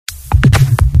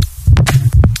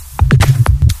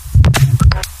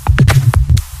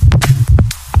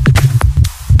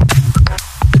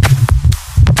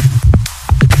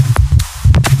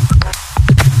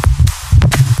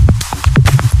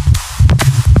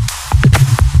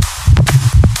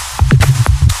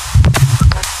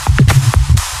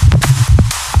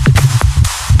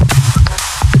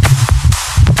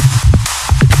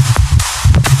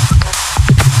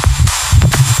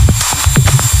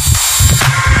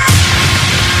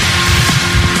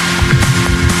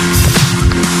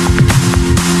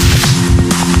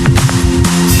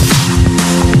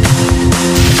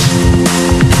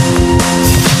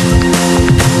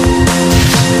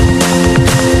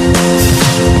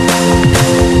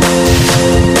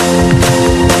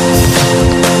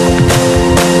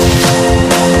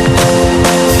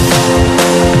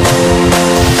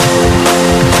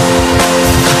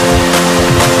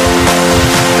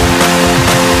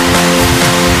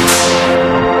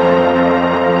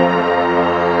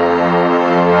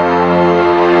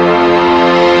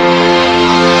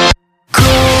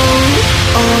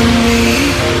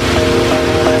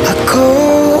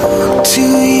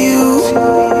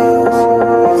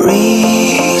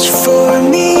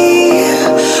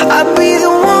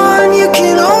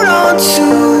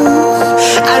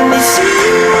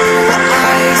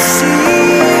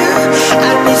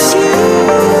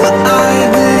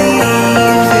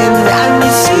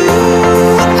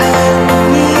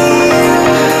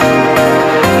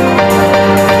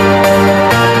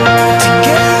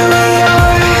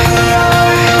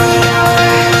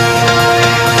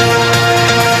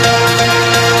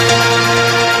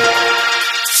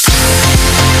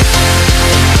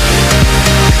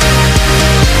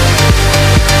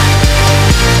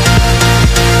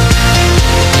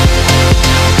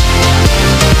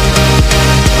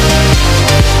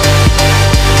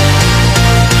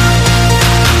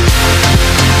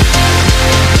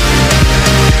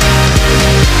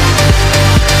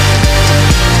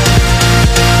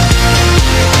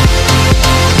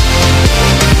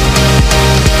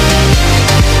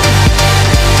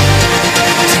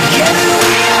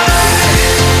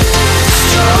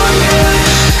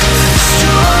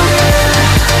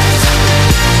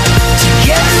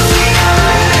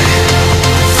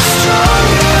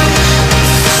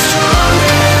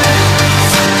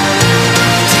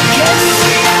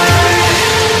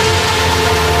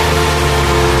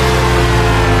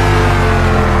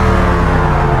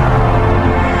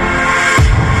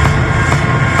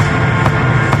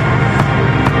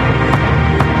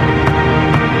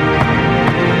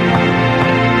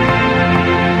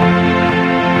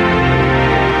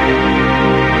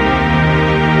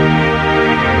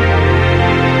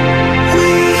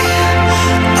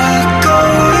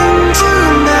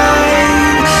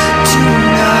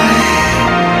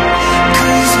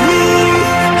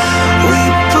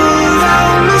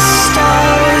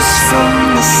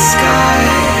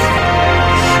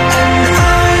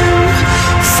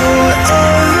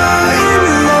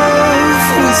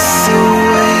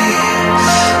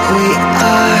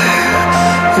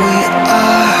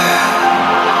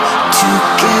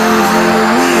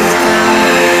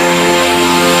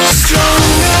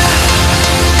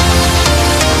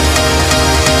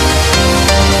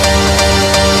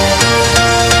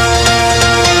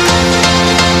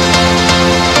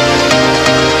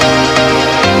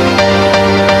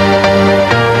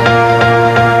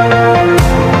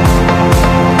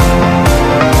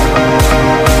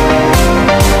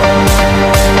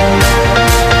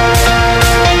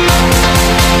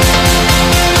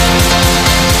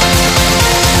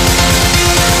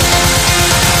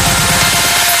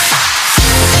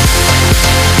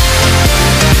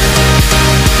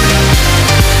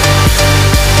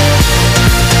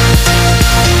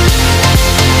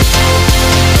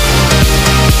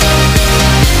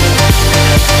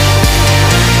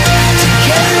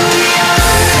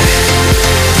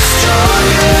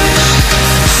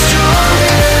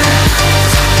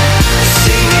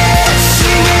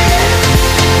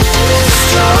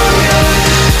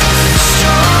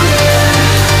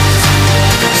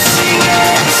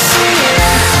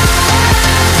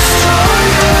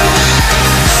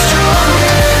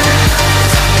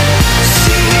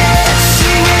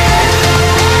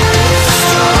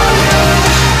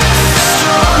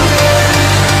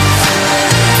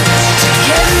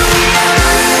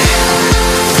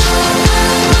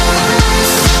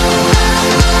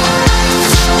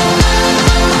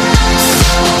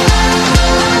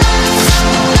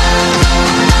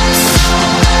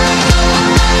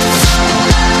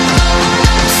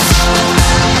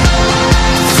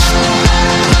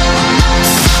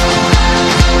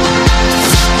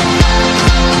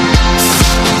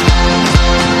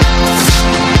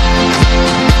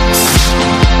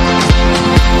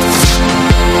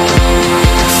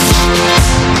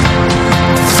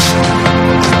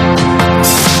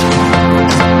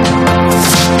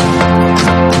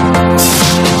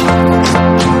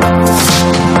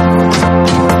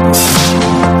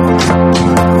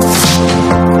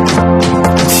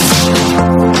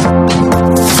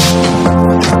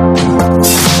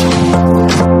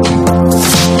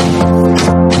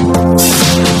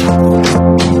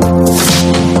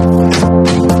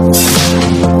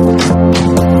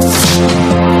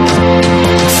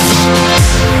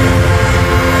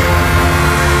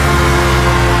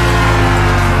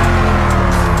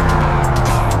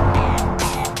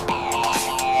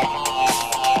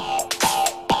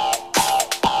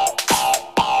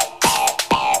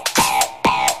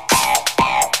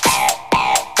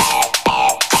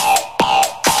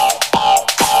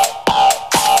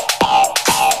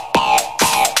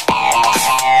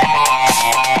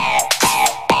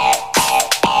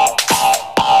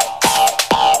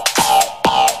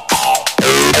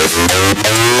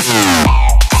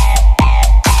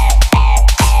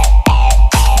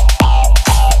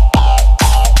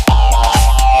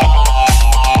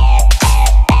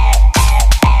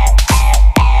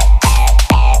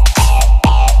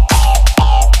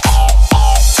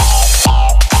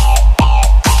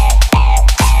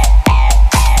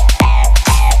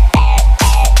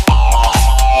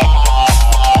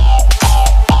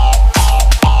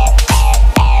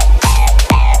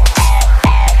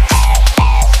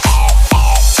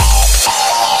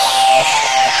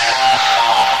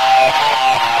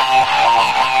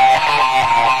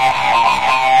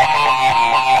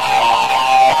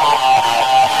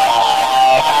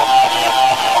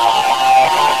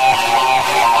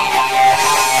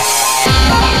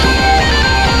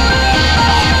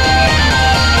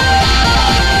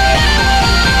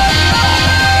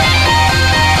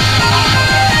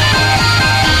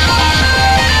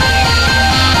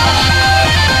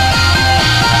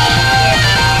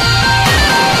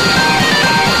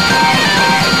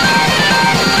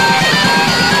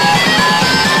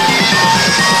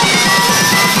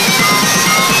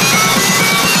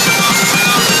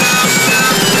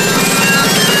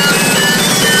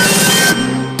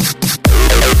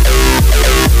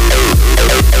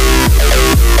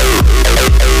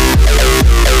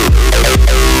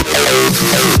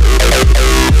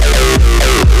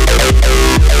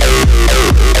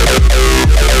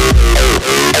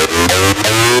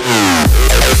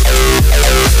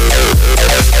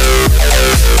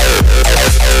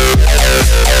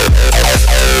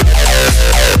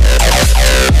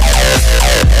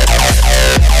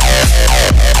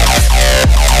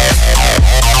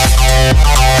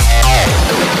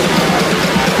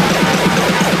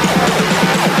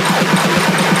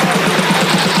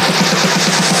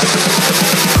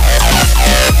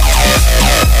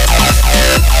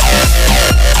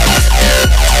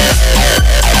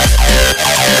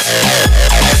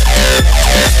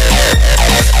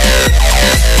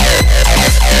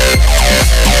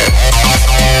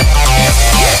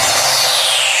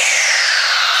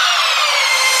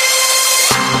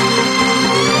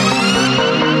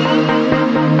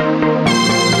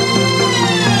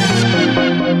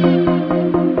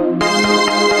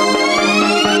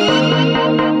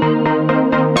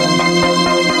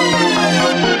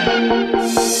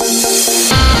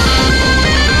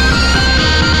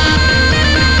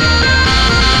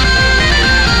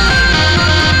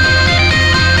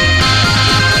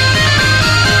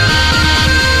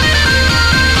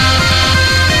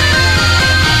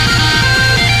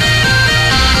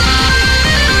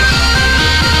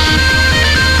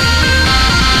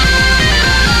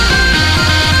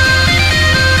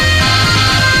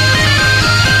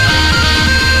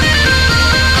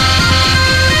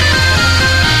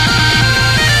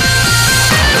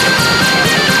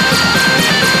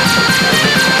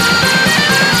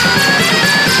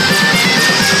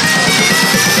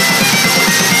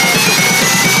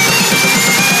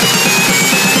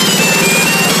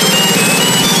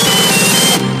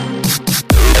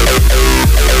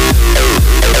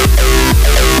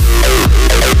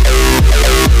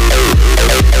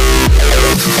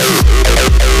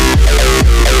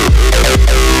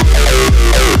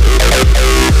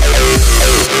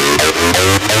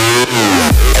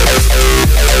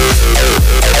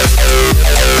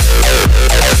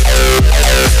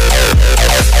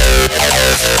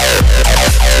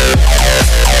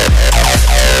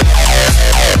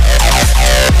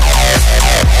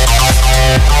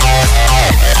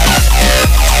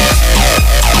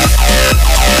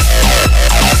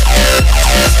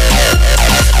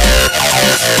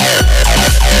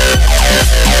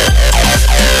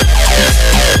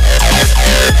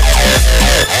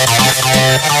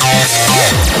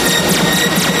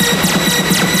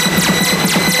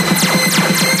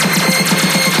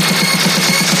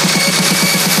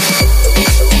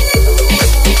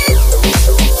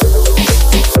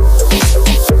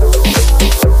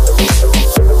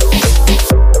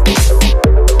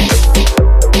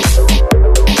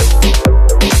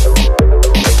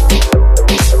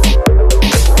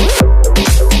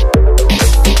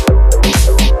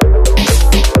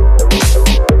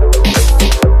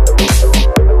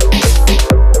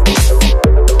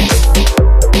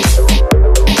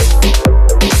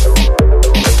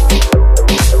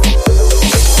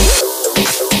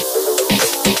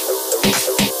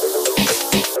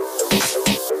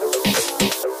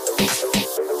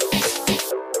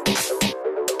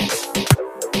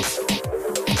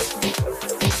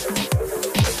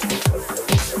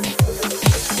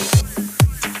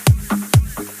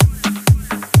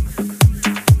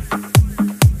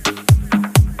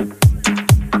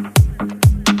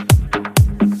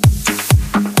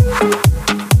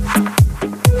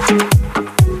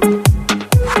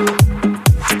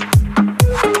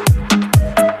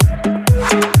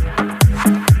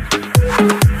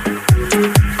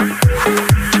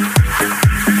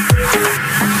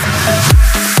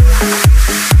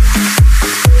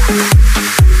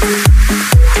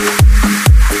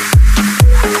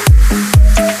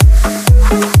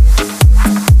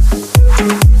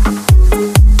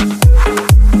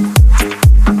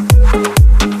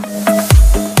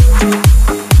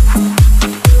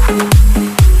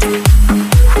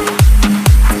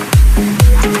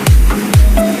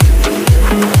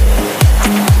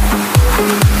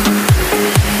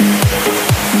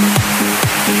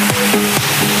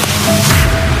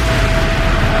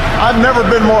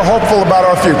been more hopeful about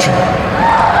our future.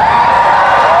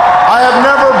 I have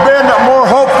never been more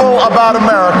hopeful about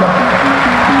America.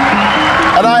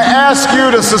 And I ask you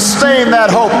to sustain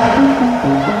that hope.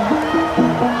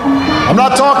 I'm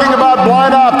not talking about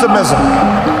blind optimism,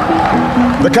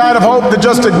 the kind of hope that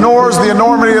just ignores the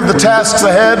enormity of the tasks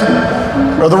ahead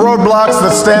or the roadblocks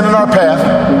that stand in our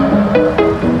path.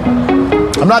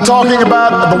 I'm not talking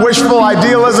about the wishful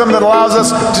idealism that allows us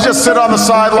to just sit on the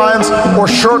sidelines or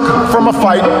shirk from a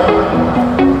fight.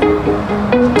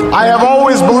 I have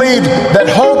always believed that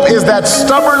hope is that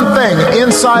stubborn thing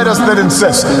inside us that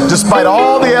insists, despite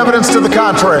all the evidence to the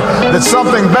contrary, that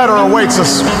something better awaits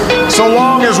us, so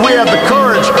long as we have the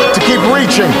courage to keep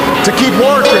reaching, to keep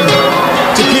working,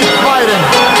 to keep fighting.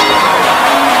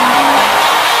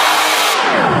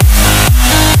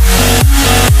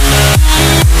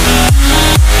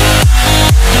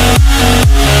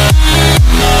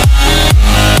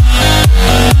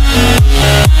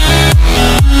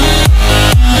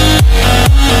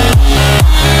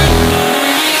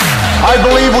 I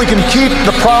believe we can keep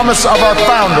the promise of our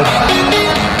founder.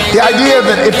 The idea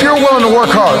that if you're willing to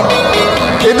work hard,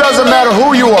 it doesn't matter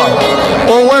who you are,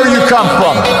 or where you come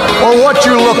from, or what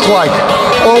you look like,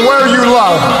 or where you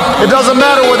love. It doesn't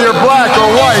matter whether you're black or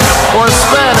white, or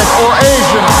Hispanic, or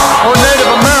Asian, or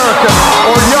Native American,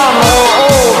 or young or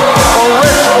old, or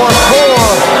rich or poor,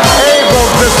 able,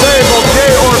 disabled,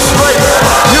 gay or straight.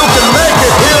 You can make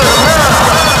it here in America.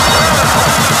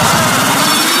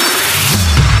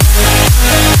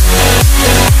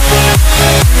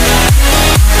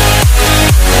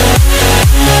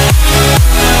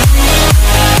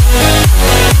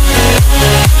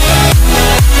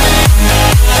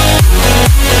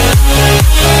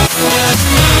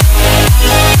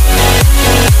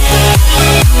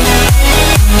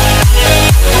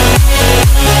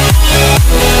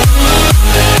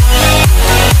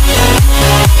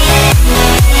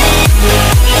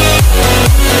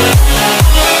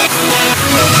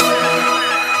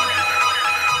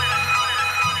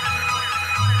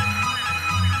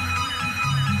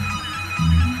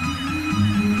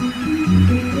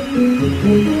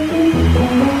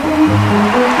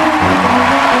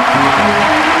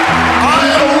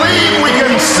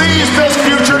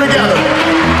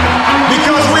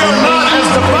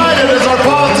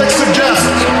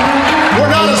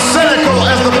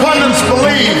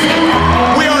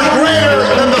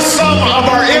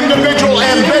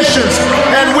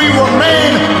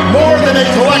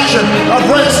 Of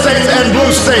red states and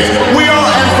blue states. We are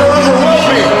and forever will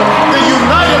be the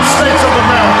United States of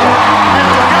America. And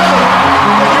together,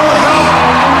 with your help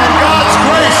and God's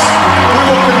grace, we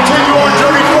will continue our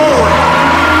journey forward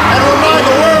and remind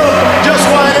the world just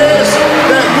why it is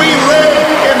that we live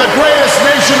in the greatest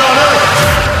nation on earth.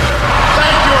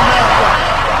 Thank you, America.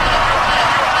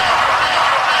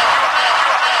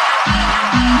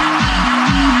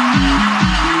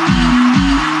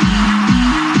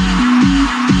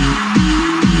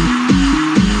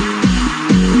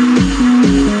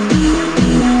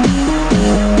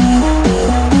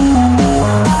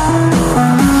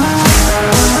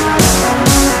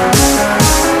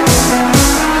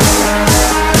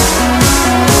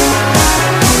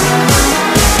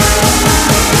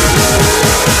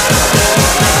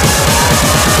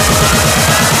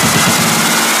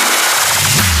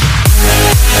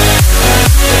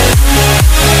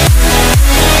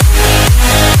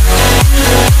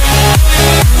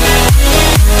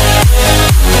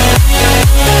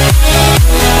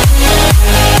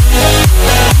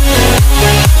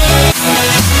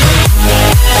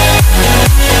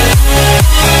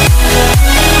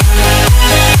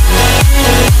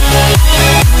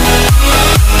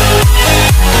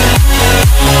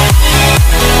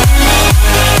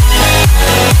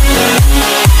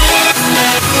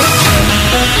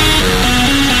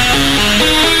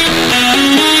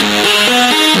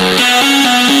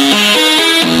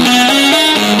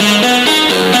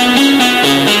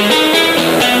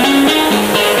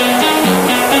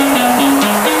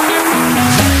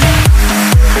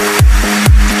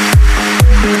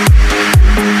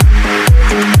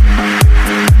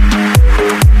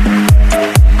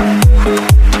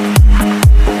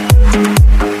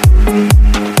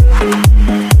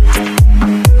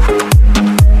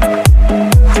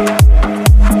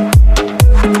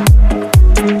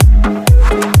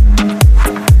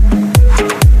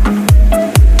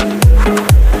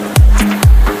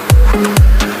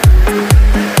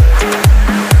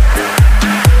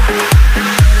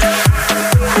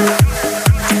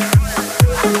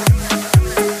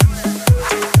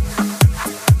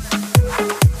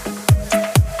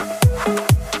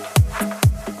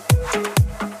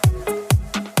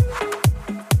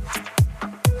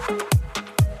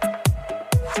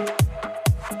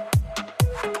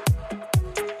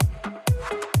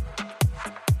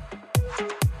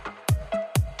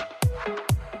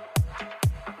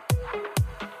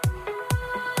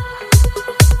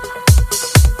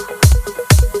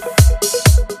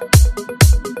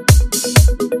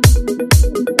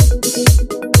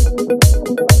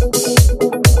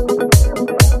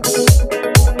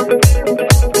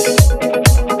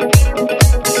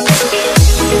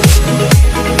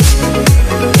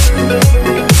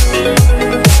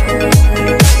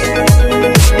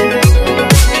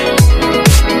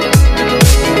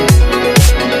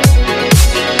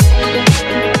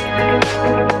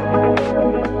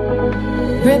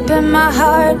 my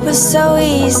heart was so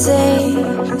easy,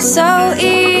 so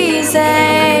easy.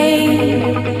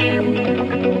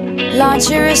 Launch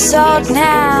your assault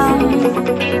now,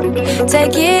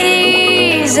 take it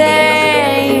easy.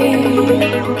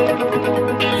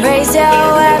 Raise your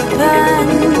weapon,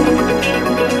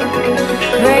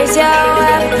 raise your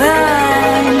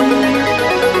weapon.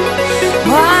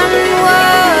 One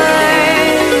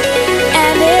word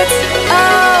and it's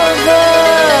over.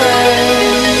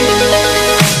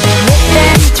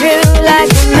 Ripping through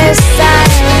like a missile,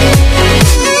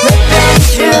 ripping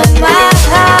through my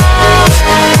heart.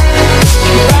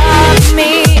 Rock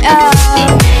me up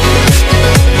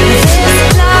this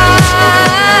love.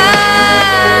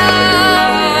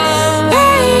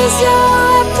 Raise your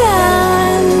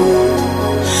weapon,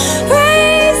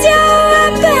 raise your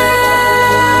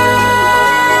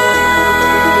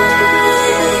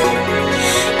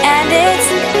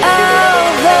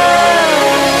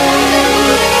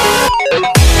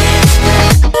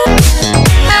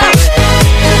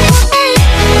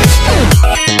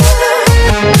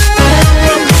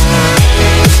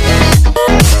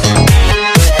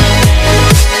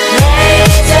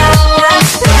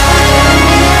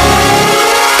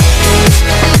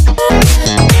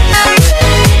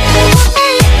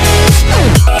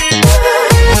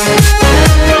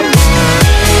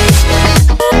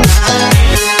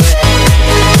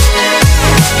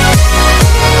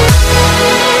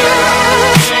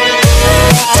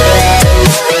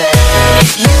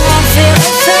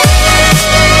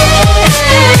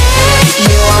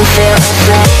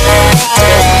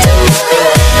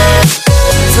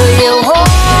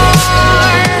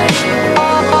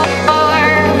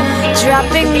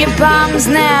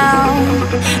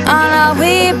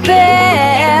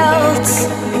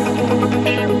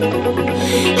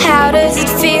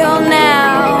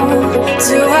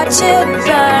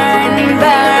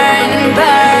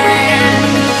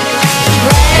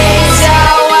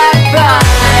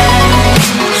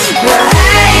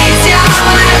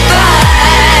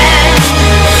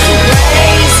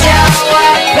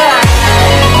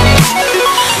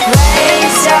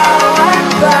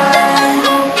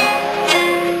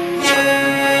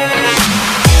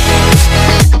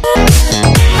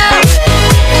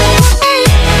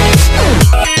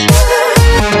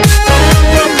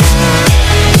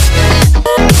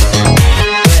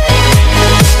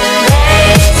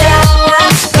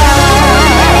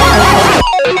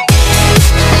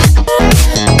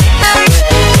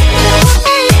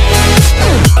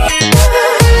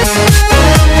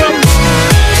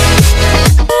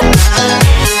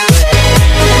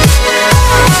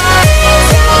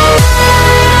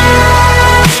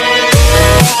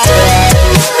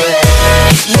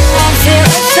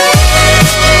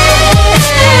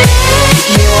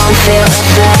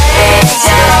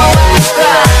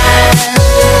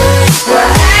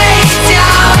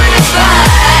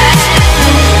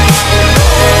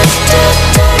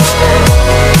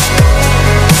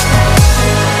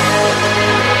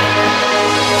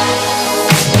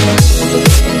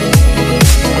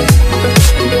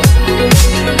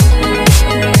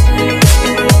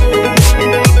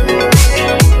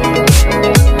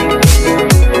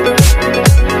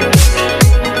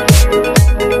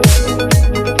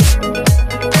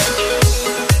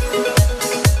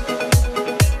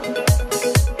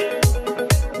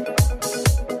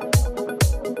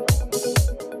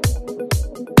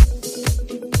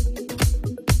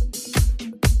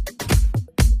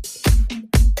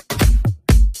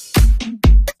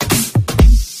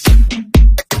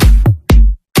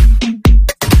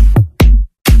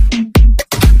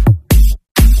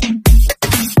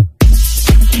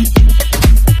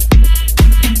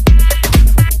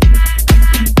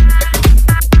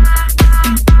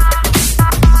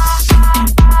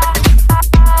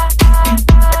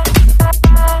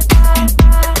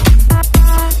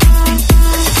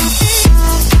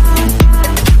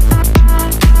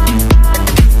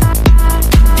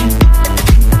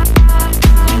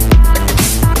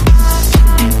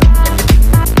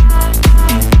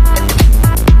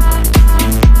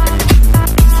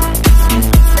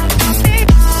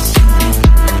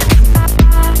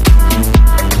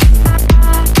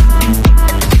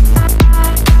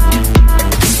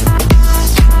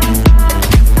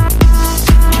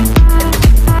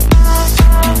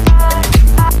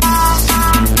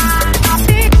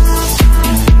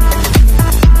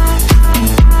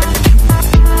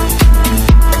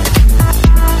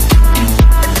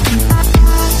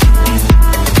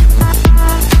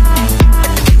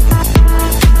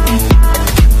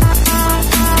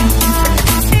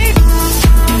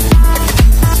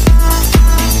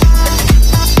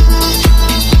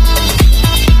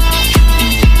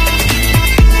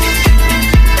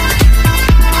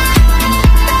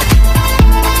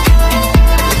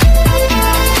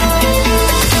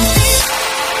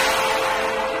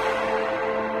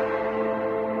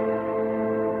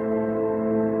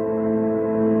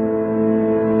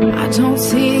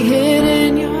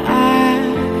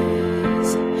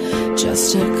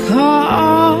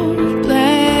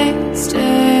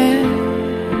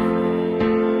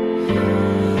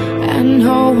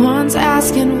Everyone's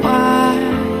asking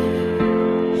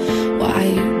why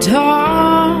you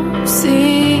don't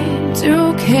seem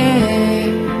to care.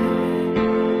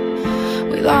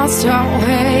 We lost our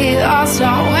way,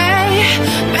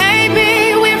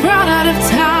 maybe we've run out of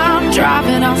time,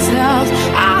 driving ourselves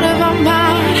out of our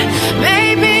mind.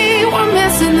 Maybe we're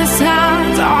missing the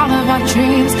signs, all of our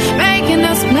dreams making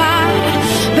us blind.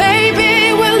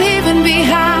 Baby, we're leaving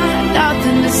behind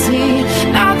nothing to see,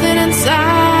 nothing inside.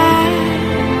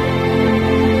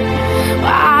 We're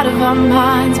out of our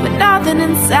minds, but nothing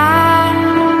inside.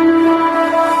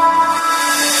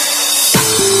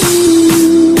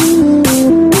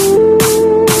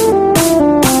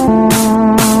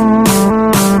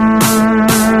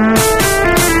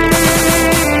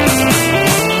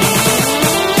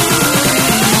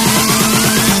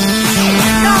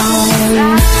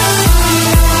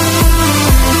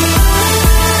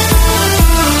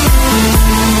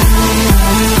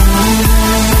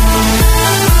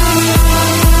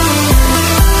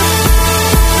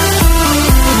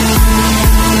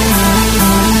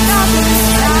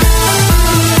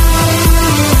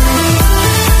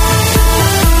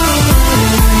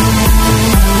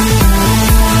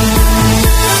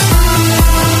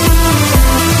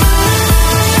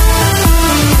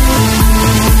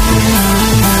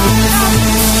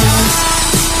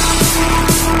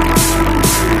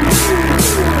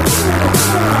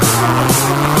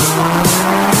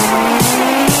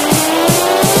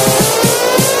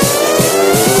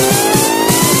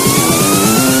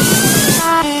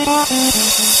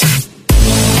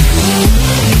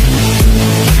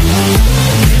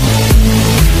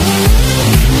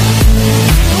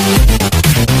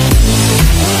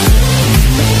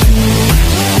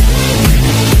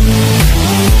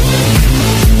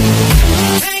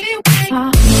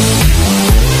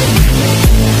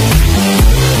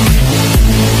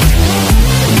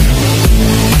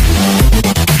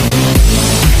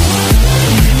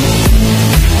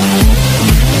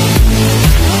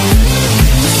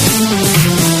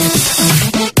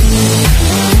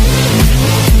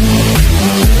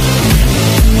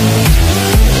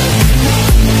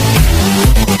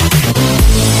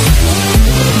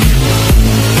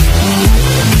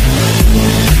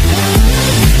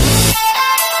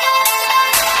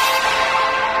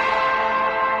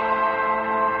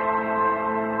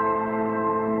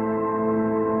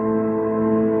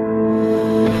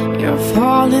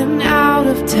 Falling out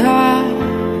of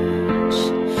touch,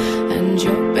 and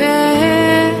you're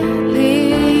barely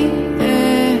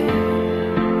there.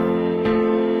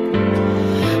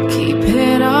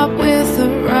 Keeping up with the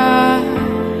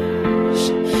rush,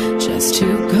 just to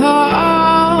go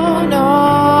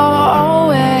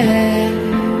nowhere.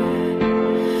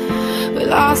 We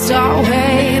lost our way.